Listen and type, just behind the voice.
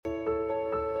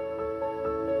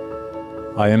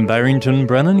I am Barrington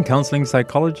Brennan, counseling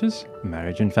psychologist,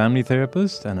 marriage and family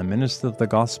therapist, and a minister of the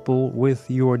gospel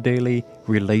with your daily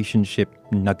relationship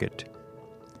nugget.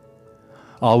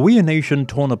 Are we a nation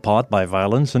torn apart by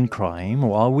violence and crime,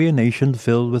 or are we a nation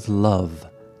filled with love,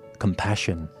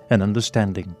 compassion, and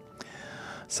understanding?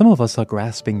 Some of us are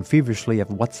grasping feverishly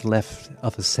at what's left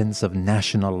of a sense of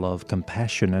national love,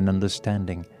 compassion, and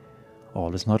understanding.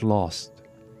 All is not lost.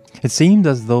 It seems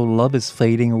as though love is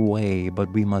fading away,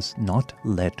 but we must not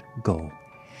let go.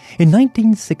 In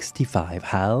 1965,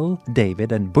 Hal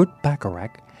David and Burt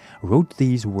Bacharach wrote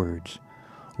these words: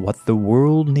 "What the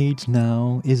world needs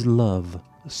now is love,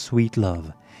 sweet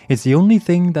love. It's the only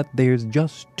thing that there's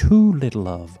just too little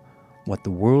of. What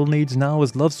the world needs now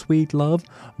is love, sweet love.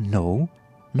 No,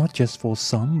 not just for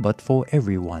some, but for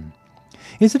everyone."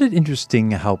 Isn't it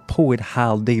interesting how poet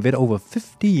Hal David, over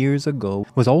 50 years ago,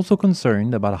 was also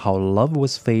concerned about how love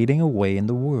was fading away in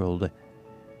the world?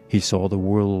 He saw the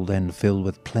world then filled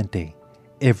with plenty,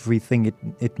 everything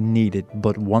it needed,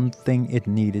 but one thing it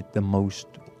needed the most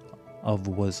of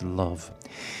was love.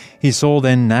 He saw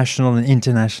then national and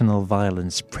international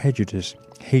violence, prejudice,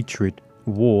 hatred,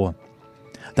 war.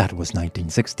 That was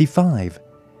 1965.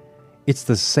 It's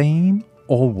the same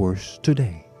or worse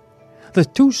today. The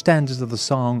two stanzas of the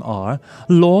song are,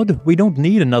 "Lord, we don't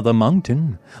need another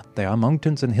mountain. There are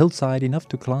mountains and hillside enough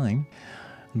to climb.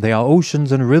 There are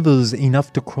oceans and rivers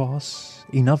enough to cross,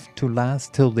 enough to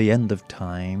last till the end of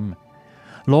time.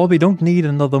 Lord, we don't need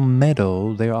another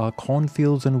meadow. There are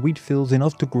cornfields and wheat fields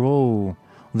enough to grow.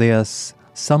 There are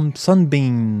some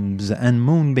sunbeams and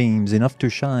moonbeams enough to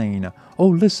shine. Oh,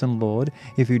 listen, Lord,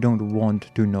 if you don't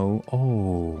want to know.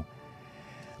 Oh."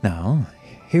 Now,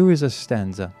 here is a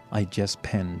stanza I just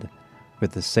penned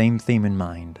with the same theme in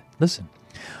mind. Listen.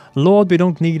 "Lord, we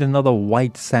don't need another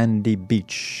white sandy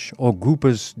beach or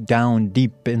groupers down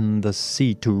deep in the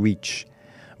sea to reach.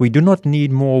 We do not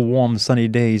need more warm sunny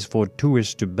days for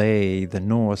tourists to bathe,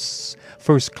 nor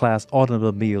first-class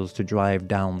automobiles to drive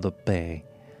down the bay.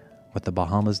 What the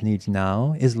Bahamas needs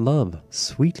now is love,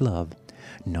 sweet love.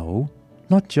 No,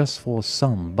 not just for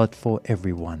some, but for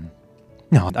everyone."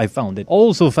 Now, I found it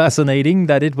also fascinating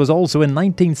that it was also in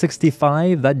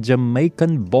 1965 that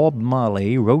Jamaican Bob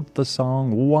Marley wrote the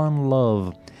song One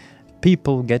Love,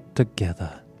 People Get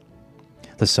Together.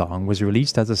 The song was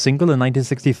released as a single in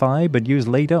 1965, but used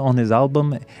later on his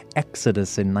album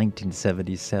Exodus in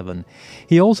 1977.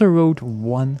 He also wrote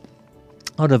one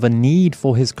out of a need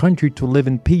for his country to live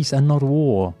in peace and not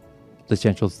war. The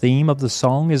central theme of the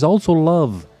song is also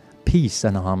love, peace,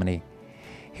 and harmony.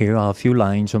 Here are a few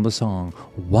lines from the song.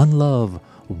 One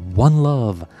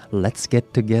love, let's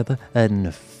get together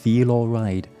and feel all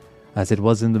right. As it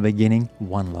was in the beginning,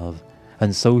 one love.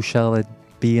 And so shall it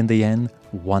be in the end,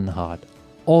 one heart.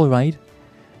 All right.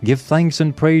 Give thanks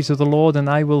and praise to the Lord, and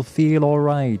I will feel all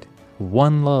right.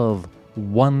 One love,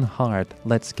 one heart,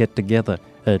 let's get together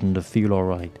and feel all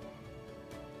right.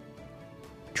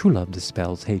 True love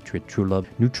dispels hatred. True love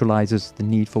neutralizes the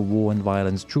need for war and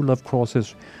violence. True love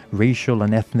crosses racial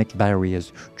and ethnic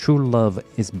barriers. True love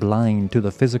is blind to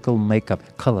the physical makeup,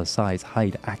 color, size,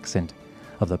 height, accent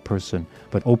of the person,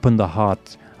 but open the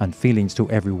heart and feelings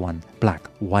to everyone. Black,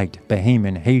 white,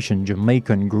 Bahamian, Haitian,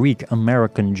 Jamaican, Greek,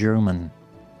 American, German.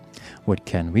 What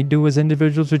can we do as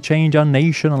individuals to change our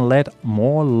nation and let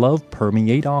more love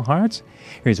permeate our hearts?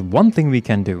 Here's one thing we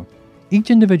can do. Each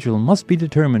individual must be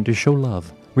determined to show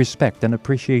love, respect, and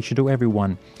appreciation to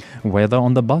everyone, whether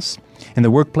on the bus, in the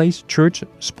workplace, church,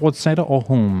 sports center, or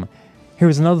home. Here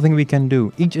is another thing we can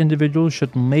do. Each individual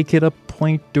should make it a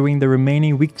point during the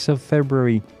remaining weeks of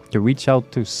February to reach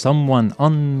out to someone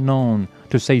unknown,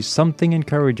 to say something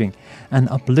encouraging and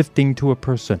uplifting to a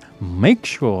person. Make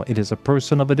sure it is a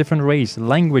person of a different race,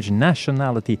 language,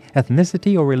 nationality,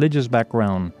 ethnicity, or religious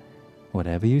background.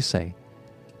 Whatever you say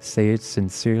it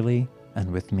sincerely and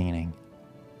with meaning.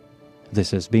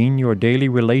 This has been your daily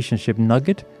relationship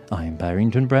nugget. I'm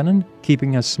Barrington Brennan,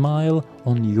 keeping a smile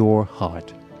on your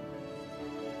heart.